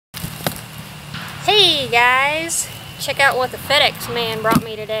Hey guys, check out what the FedEx man brought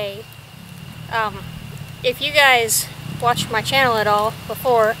me today. If you guys watched my channel at all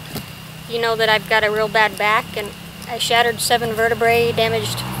before, you know that I've got a real bad back and I shattered 7 vertebrae,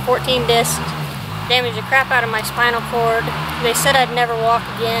 damaged 14 discs, damaged the crap out of my spinal cord. They said I'd never walk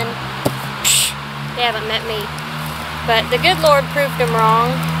again. Psh, they haven't met me. But the good Lord proved them wrong,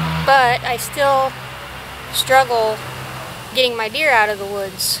 but I still struggle getting my deer out of the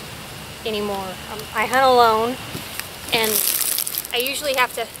woods anymore. I hunt alone, and I usually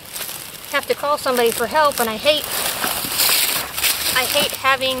have to call somebody for help, and I hate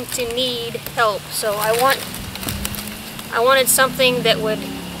having to need help. So I wanted something that would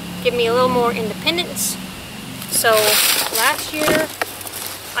give me a little more independence. So last year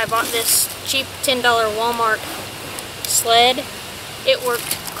I bought this cheap $10 Walmart sled. It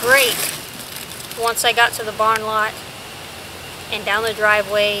worked great once I got to the barn lot and down the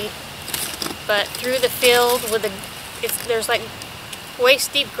driveway, but through the field with there's like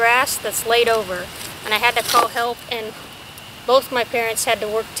waist deep grass that's laid over, and I had to call help, and both my parents had to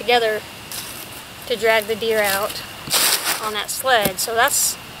work together to drag the deer out on that sled, so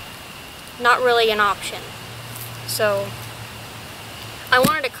that's not really an option. So I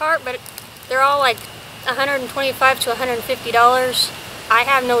wanted a cart, but they're all like $125 to $150. I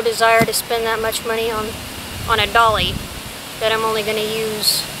have no desire to spend that much money on a dolly that I'm only going to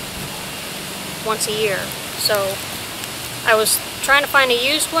use once a year. So I was trying to find a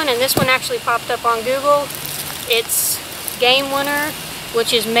used one, and this one actually popped up on Google. It's Game Winner,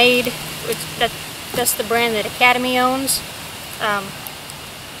 which is made, that's the brand that Academy owns.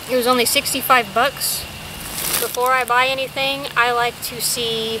 It was only 65 bucks. Before I buy anything, I like to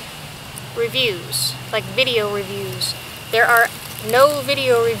see reviews, like video reviews. There are no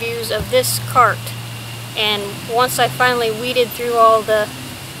video reviews of this cart, and once I finally weeded through all the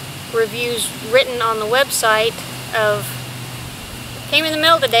reviews written on the website of came in the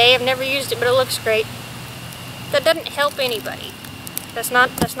mail today, I've never used it but it looks great, that doesn't help anybody. That's not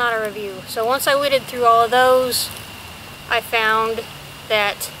a review. So once I weeded through all of those, I found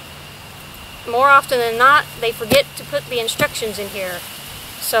that more often than not they forget to put the instructions in here.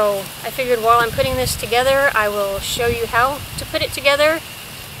 So I figured while I'm putting this together, I will show you how to put it together.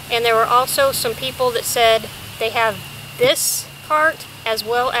 And there were also some people that said they have this cart as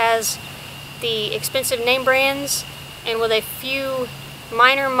well as the expensive name brands, and with a few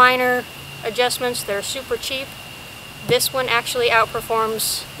minor adjustments, they're super cheap. This one actually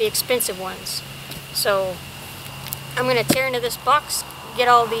outperforms the expensive ones. So I'm going to tear into this box, get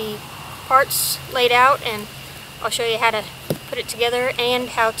all the parts laid out, and I'll show you how to put it together and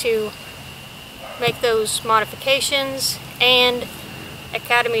how to make those modifications. And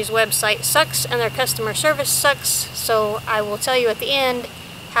Academy's website sucks and their customer service sucks, so I will tell you at the end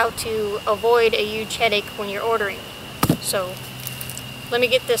how to avoid a huge headache when you're ordering. So let me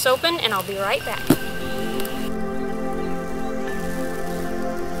get this open and I'll be right back.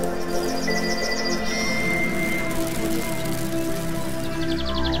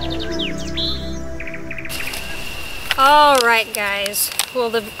 Alright guys, well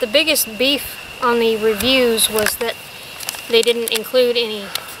the biggest beef on the reviews was that they didn't include any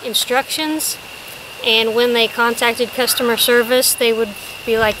instructions, and when they contacted customer service they would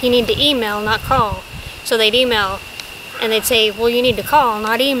be like, you need to email, not call. So they'd email and they'd say, well, you need to call,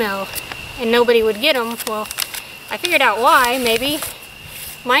 not email, and nobody would get them. Well, I figured out why. Maybe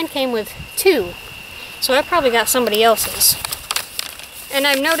mine came with 2, so I probably got somebody else's. And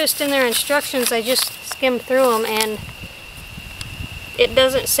I've noticed in their instructions, I just skimmed through them, and it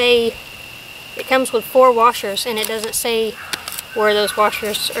doesn't say, it comes with 4 washers, and it doesn't say where those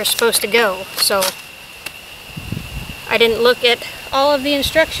washers are supposed to go. So I didn't look at all of the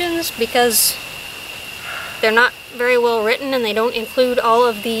instructions because they're not very well written and they don't include all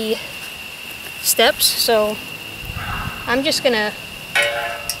of the steps. So I'm just gonna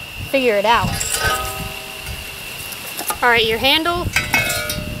figure it out. Alright, your handle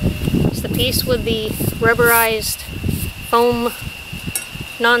is the piece with the rubberized foam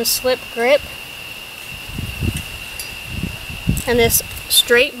non-slip grip. And this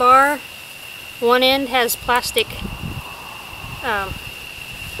straight bar, one end has plastic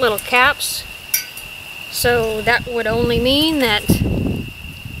little caps, so that would only mean that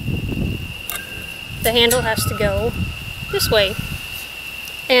the handle has to go this way.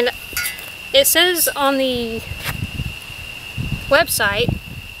 And it says on the website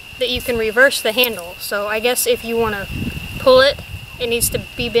that you can reverse the handle, so I guess if you want to pull it, it needs to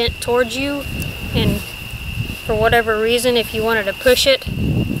be bent towards you, and for whatever reason, if you wanted to push it,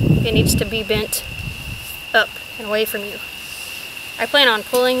 it needs to be bent up and away from you. I plan on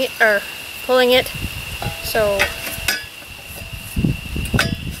pulling it, or pulling it. So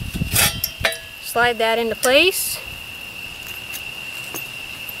slide that into place.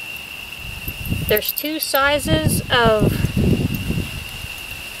 There's two sizes of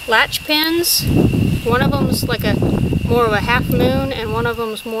latch pins. One of them's like a more of a half moon and one of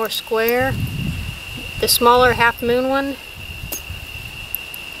them's more square. The smaller half moon one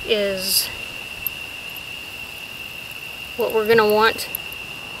is what we're gonna want.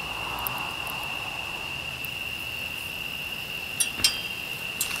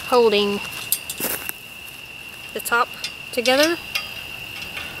 Holding the top together.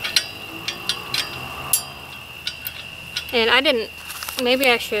 And I didn't, maybe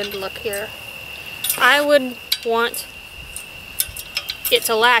I should look here. I would want it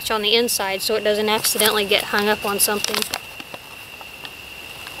to latch on the inside so it doesn't accidentally get hung up on something.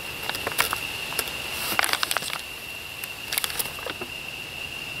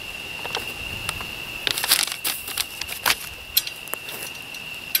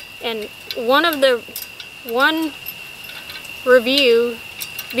 And one review,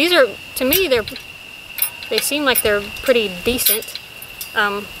 these are, to me, they seem like they're pretty decent.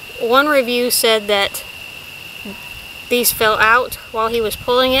 One review said that these fell out while he was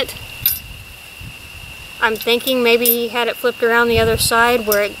pulling it. I'm thinking maybe he had it flipped around the other side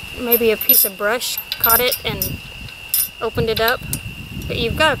where maybe a piece of brush caught it and opened it up. But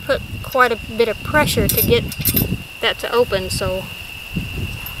you've got to put quite a bit of pressure to get that to open, so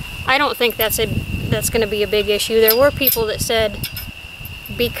I don't think that's going to be a big issue. There were people that said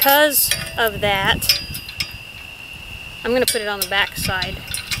because of that, I'm going to put it on the back side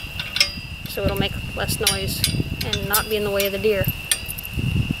so it'll make less noise and not be in the way of the deer.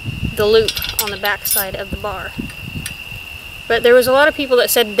 The loop on the back side of the bar. But there was a lot of people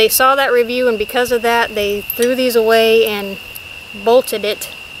that said they saw that review and because of that they threw these away and bolted it,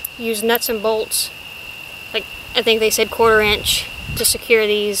 used nuts and bolts, like I think they said 1/4 inch to secure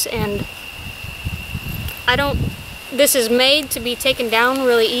these. And this is made to be taken down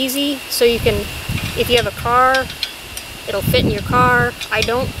really easy, so you can, if you have a car, it'll fit in your car. I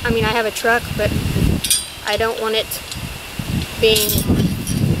mean I have a truck, but I don't want it being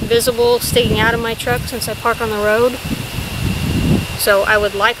visible sticking out of my truck since I park on the road. So I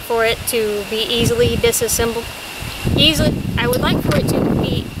would like for it to be easily disassembled. I would like for it to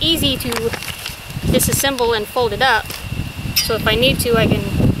be easy to disassemble and fold it up. So if I need to, I can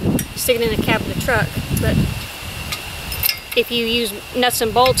stick it in the cab of the truck. But if you use nuts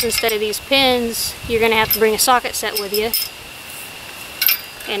and bolts instead of these pins, you're going to have to bring a socket set with you.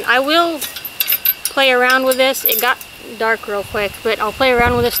 And I will play around with this. It got dark real quick, but I'll play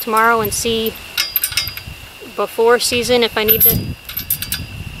around with this tomorrow and see before season if I need to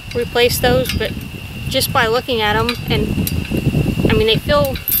replace those. But just by looking at them, and I mean they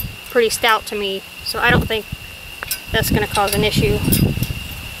feel pretty stout to me, so I don't think that's going to cause an issue.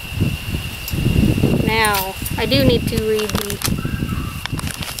 Now, I do need to read the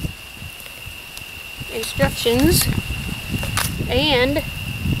instructions, and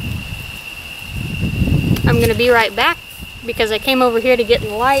I'm going to be right back because I came over here to get in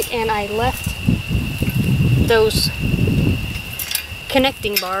the light and I left those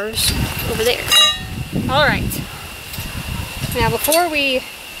connecting bars over there. Alright, now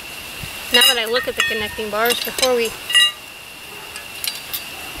now that I look at the connecting bars, before we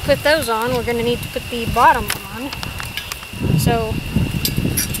put those on, we're going to need to put the bottom on. So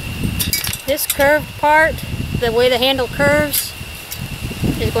this curved part, the way the handle curves,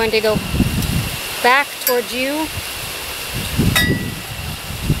 is going to go back towards you.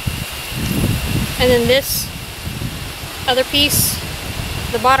 And then this other piece,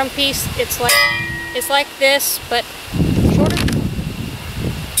 the bottom piece, it's like this, but shorter.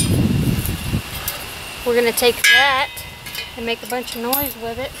 We're going to take that and make a bunch of noise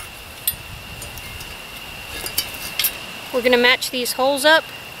with it. We're going to match these holes up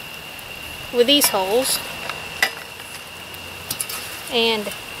with these holes.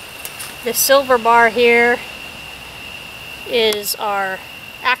 And the silver bar here is our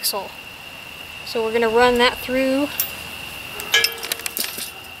axle. So we're going to run that through.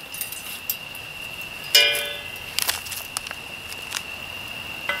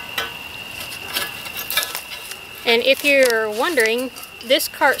 And if you're wondering, this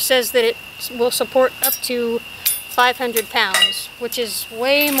cart says that it will support up to 500 pounds, which is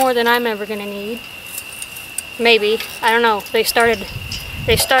way more than I'm ever going to need. Maybe. I don't know. They started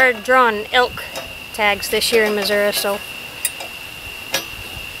drawing elk tags this year in Missouri, so.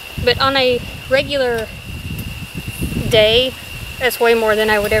 But on a regular day, that's way more than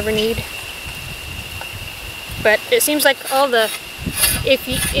I would ever need. But it seems like all the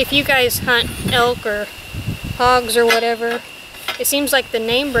if you guys hunt elk or hogs or whatever, it seems like the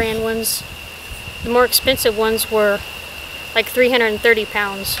name brand ones, the more expensive ones, were like 330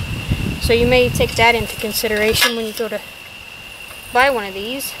 pounds. So you may take that into consideration when you go to buy one of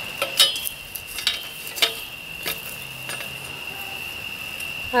these.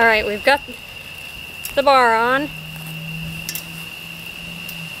 Alright, we've got the bar on.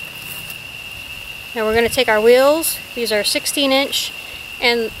 Now we're going to take our wheels. These are 16-inch,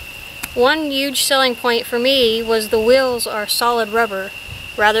 and one huge selling point for me was the wheels are solid rubber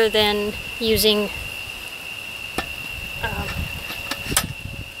rather than using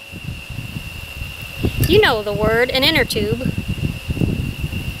you know the word, an inner tube.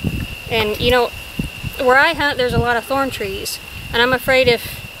 And you know, where I hunt there's a lot of thorn trees, and I'm afraid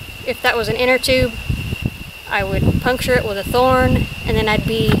if that was an inner tube, I would puncture it with a thorn and then I'd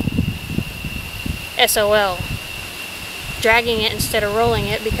be SOL, dragging it instead of rolling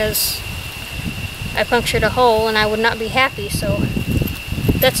it because I punctured a hole and I would not be happy. So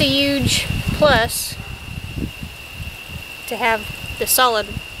that's a huge plus to have the solid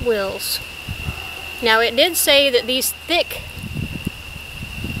wheels. Now it did say that these thick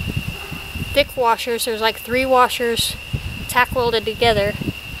washers, there's like 3 washers tack welded together,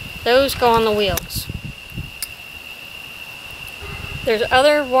 those go on the wheels. There's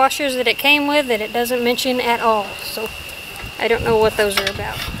other washers that it came with that it doesn't mention at all, so I don't know what those are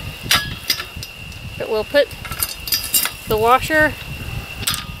about. But we'll put the washer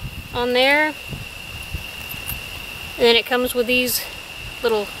on there, and then it comes with these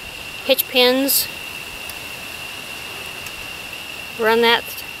little hitch pins. Run that.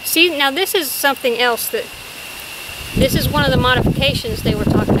 See, now this is something else that, this is one of the modifications they were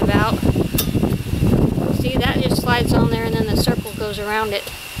talking about. See, that just slides on there and then the circle goes around it.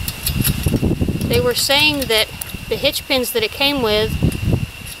 They were saying that the hitch pins that it came with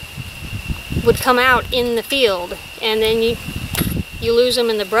would come out in the field, and then you lose them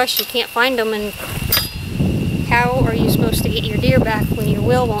in the brush, you can't find them, and how are you supposed to get your deer back when your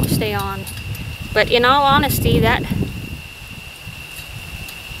wheel won't stay on? But in all honesty, that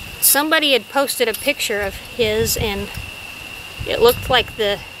somebody had posted a picture of his and it looked like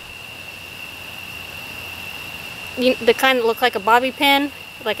the kind that looked like a bobby pin,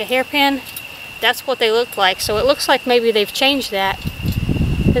 like a hairpin. That's what they looked like. So it looks like maybe they've changed that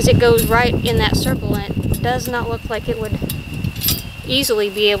because it goes right in that circle and it does not look like it would easily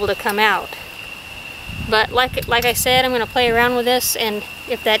be able to come out. But like I said, I'm going to play around with this, and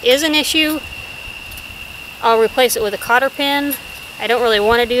if that is an issue, I'll replace it with a cotter pin. I don't really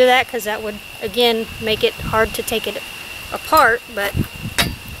want to do that because that would, again, make it hard to take it apart, but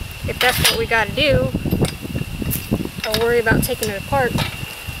if that's what we got to do, I'll worry about taking it apart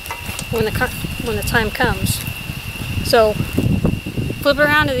when the time comes. So, flip it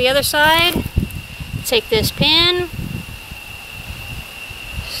around to the other side, take this pin,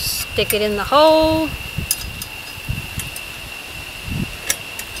 stick it in the hole,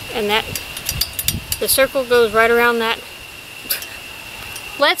 and the circle goes right around that.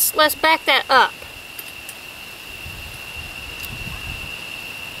 Let's back that up.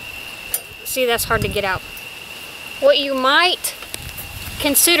 See, that's hard to get out. What you might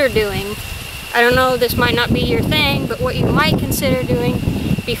consider doing, I don't know, this might not be your thing, but what you might consider doing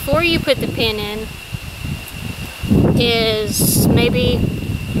before you put the pin in is maybe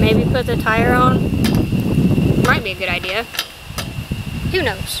put the tire on. Might be a good idea. Who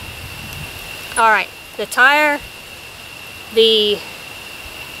knows? Alright, the tire, the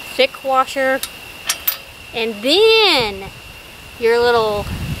thick washer, and then your little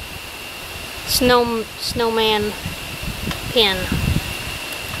snowman pin.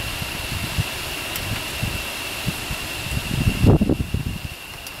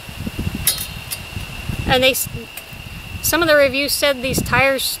 And some of the reviews said these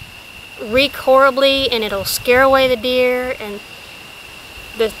tires reek horribly and it'll scare away the deer, and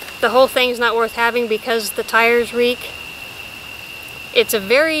the whole thing's not worth having because the tires reek. It's a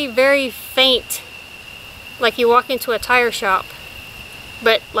very, very faint, like you walk into a tire shop,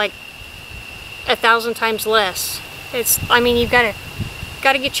 but like 1,000 times less. I mean, you've got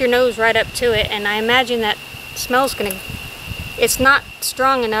to get your nose right up to it, and I imagine that smell's it's not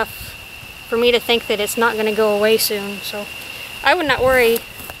strong enough for me to think that it's not gonna go away soon. So I would not worry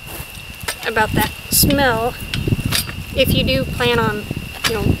about that smell if you do plan on,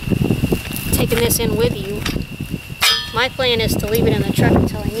 you know, taking this in with you. My plan is to leave it in the truck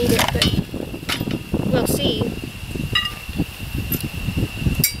until I need it, but we'll see.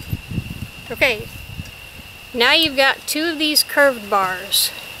 Okay, now you've got 2 of these curved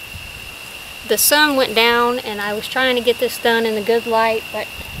bars. the sun went down and I was trying to get this done in the good light, but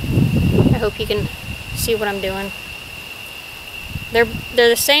I hope you can see what I'm doing. They're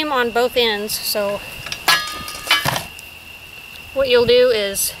the same on both ends, so what you'll do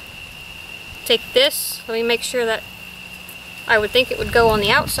is take this. Let me make sure that I would think it would go on the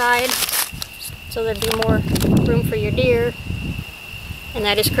outside so there'd be more room for your deer, and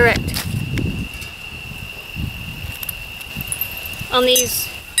that is correct. On these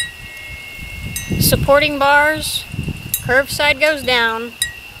supporting bars, curved side goes down.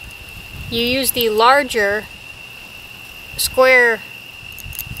 You use the larger square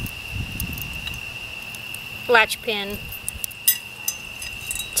latch pin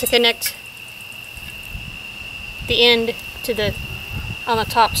to connect the end to the on the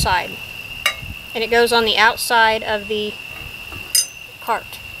top side, and it goes on the outside of the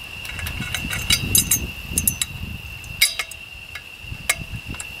cart.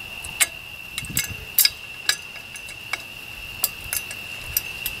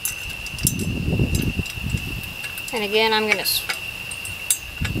 And again, I'm going to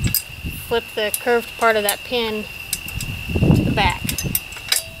flip the curved part of that pin to the back.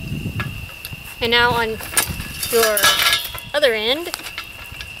 And now on your other end,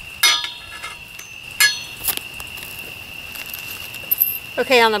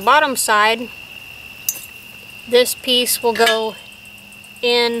 okay, on the bottom side, this piece will go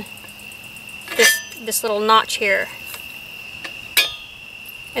in this little notch here.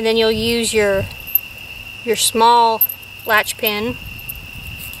 And then you'll use your small latch pin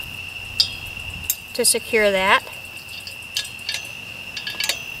to secure that.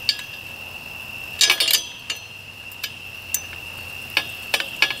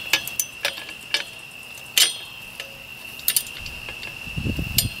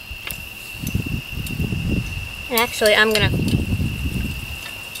 And actually, I'm going to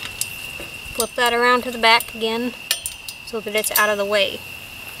flip that around to the back again so that it's out of the way.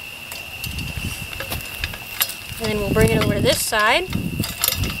 And then we'll bring it over to this side.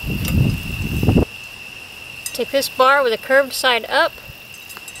 Take this bar with a curved side up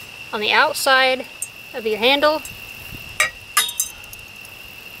on the outside of your handle.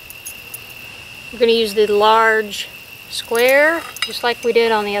 We're going to use the large square, just like we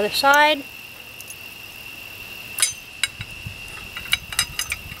did on the other side.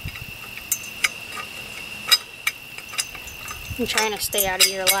 I'm trying to stay out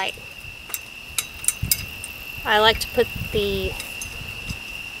of your light. I like to put the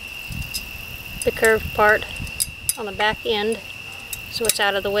curved part on the back end so it's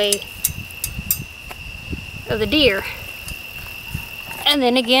out of the way of the deer. And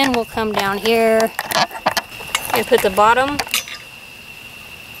then again, we'll come down here and put the bottom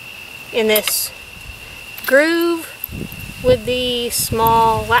in this groove with the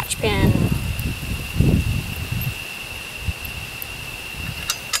small latch pin.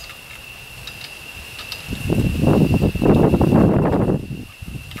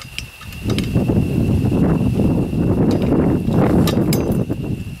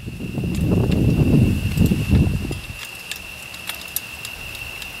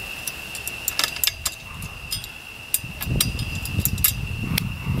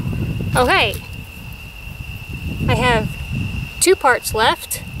 Okay, I have 2 parts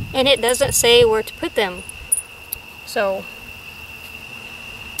left, and it doesn't say where to put them. So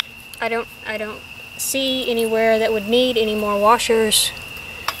I don't see anywhere that would need any more washers.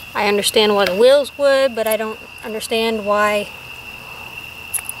 I understand why the wheels would, but I don't understand why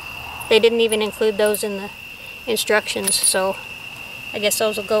they didn't even include those in the instructions. So I guess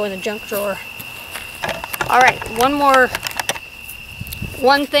those will go in the junk drawer. Alright,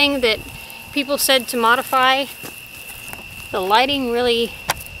 one thing that people said to modify, the lighting really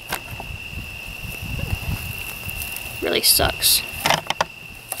sucks.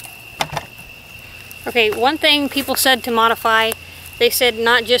 Okay, one thing people said to modify, they said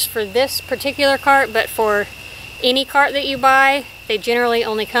not just for this particular cart, but for any cart that you buy, they generally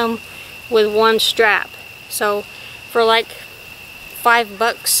only come with 1 strap. So for like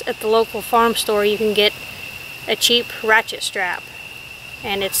 $5 at the local farm store, you can get a cheap ratchet strap.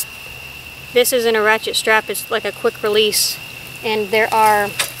 And this isn't a ratchet strap, it's like a quick release. And there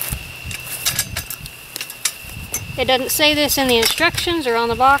are, it doesn't say this in the instructions or on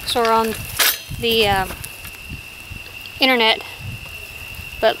the box or on the internet,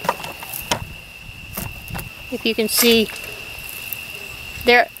 but if you can see,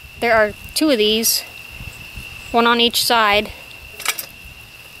 there are 2 of these, 1 on each side,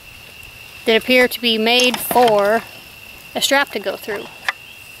 that appear to be made for a strap to go through.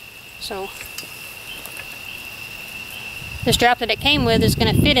 So the strap that it came with is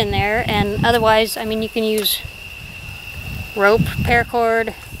going to fit in there, and otherwise, I mean, you can use rope, paracord,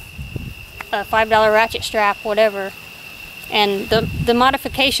 a $5 ratchet strap, whatever. And the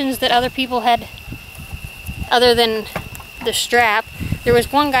modifications that other people had, other than the strap, there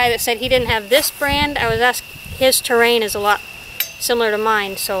was one guy that said he didn't have this brand. I was asked, his terrain is a lot similar to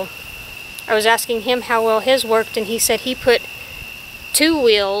mine, so I was asking him how well his worked, and he said he put 2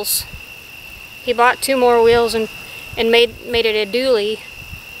 wheels. He bought 2 more wheels and made it a dually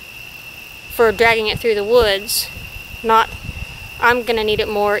for dragging it through the woods. Not, I'm gonna need it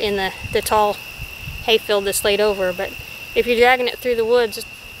more in the tall hayfield that's laid over, but if you're dragging it through the woods,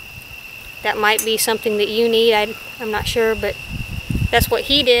 that might be something that you need. I'm not sure, but that's what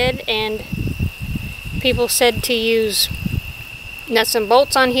he did. And people said to use nuts and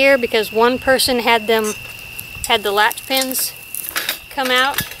bolts on here because one person had the latch pins come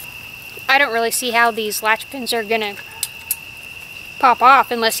out. I don't really see how these latch pins are gonna pop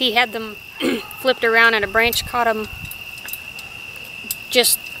off unless he had them flipped around and a branch caught them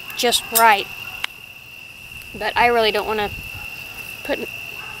just right. But I really don't want to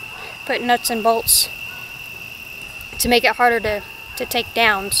put nuts and bolts to make it harder to take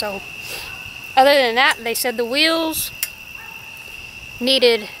down. So other than that, they said the wheels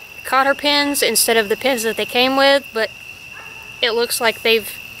needed cotter pins instead of the pins that they came with, but it looks like they've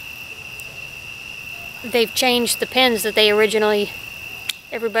changed the pins that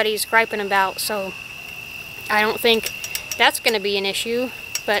everybody's griping about, so I don't think that's going to be an issue.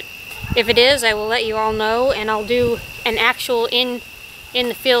 But if it is, I will let you all know, and I'll do an actual in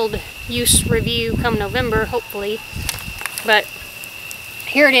the field use review come November, hopefully. But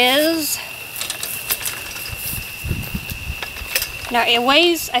here it is. Now it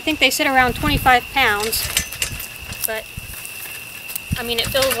weighs, I think they said around 25 pounds, but I mean, it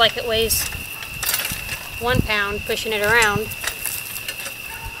feels like it weighs 1 pound pushing it around.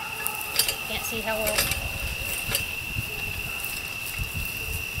 Can't see how well.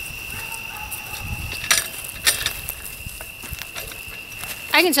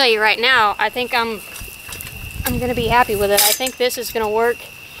 I can tell you right now, I think I'm going to be happy with it. I think this is going to work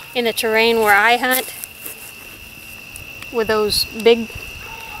in the terrain where I hunt with those big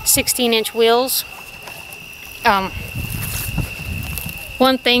 16-inch wheels.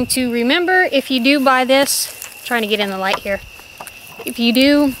 One thing to remember, if you do buy this, I'm trying to get in the light here, if you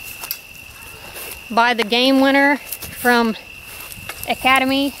do buy the Game Winner from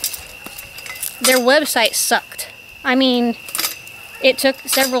Academy, their website sucked. I mean, it took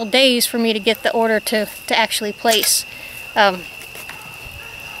several days for me to get the order to actually place.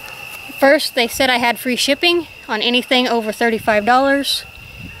 First, they said I had free shipping on anything over $35.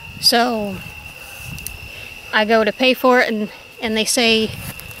 So I go to pay for it, and they say,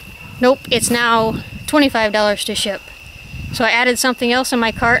 nope, it's now $25 to ship. So I added something else in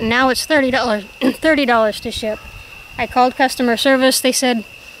my cart, and now it's $30 to ship. I called customer service. They said,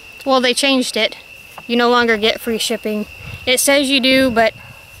 well, they changed it. You no longer get free shipping. It says you do, but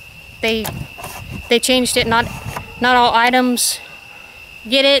they changed it. Not all items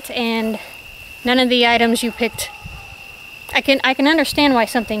get it, and none of the items you picked. I can understand why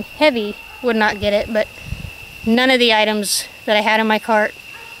something heavy would not get it, but none of the items that I had in my cart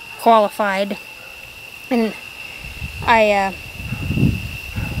qualified. And I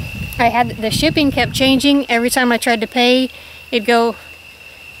had the shipping kept changing every time I tried to pay. It'd go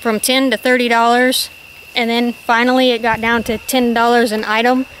from $10 to $30. And then finally it got down to $10 an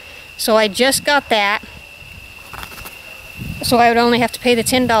item. So I just got that. So I would only have to pay the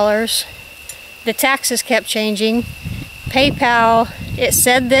 $10. The taxes kept changing. PayPal, it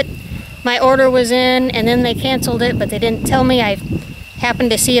said that my order was in, and then they canceled it, but they didn't tell me. I happened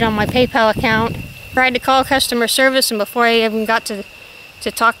to see it on my PayPal account. Tried to call customer service, and before I even got to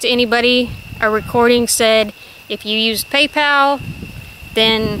talk to anybody, a recording said, if you used PayPal,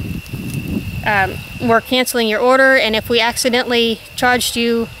 then we're canceling your order, and if we accidentally charged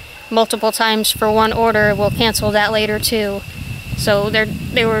you multiple times for one order, we'll cancel that later too. So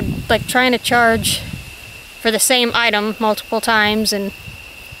they were like trying to charge for the same item multiple times, and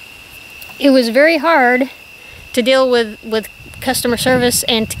it was very hard to deal with customer service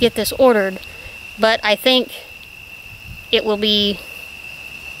and to get this ordered. But I think it will be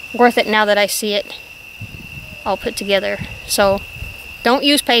worth it now that I see it all put together. So don't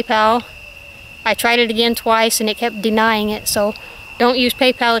use PayPal. I tried it again twice and it kept denying it, so don't use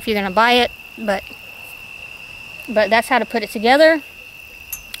PayPal if you're going to buy it, but that's how to put it together.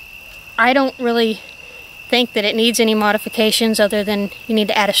 I don't really think that it needs any modifications other than you need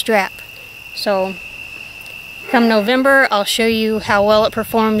to add a strap. So come November, I'll show you how well it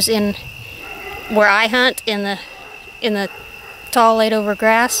performs in where I hunt in the in the tall laid over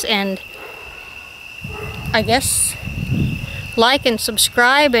grass, and I guess like and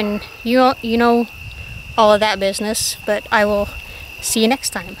subscribe, and you know all of that business. But I will see you next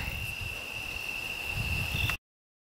time.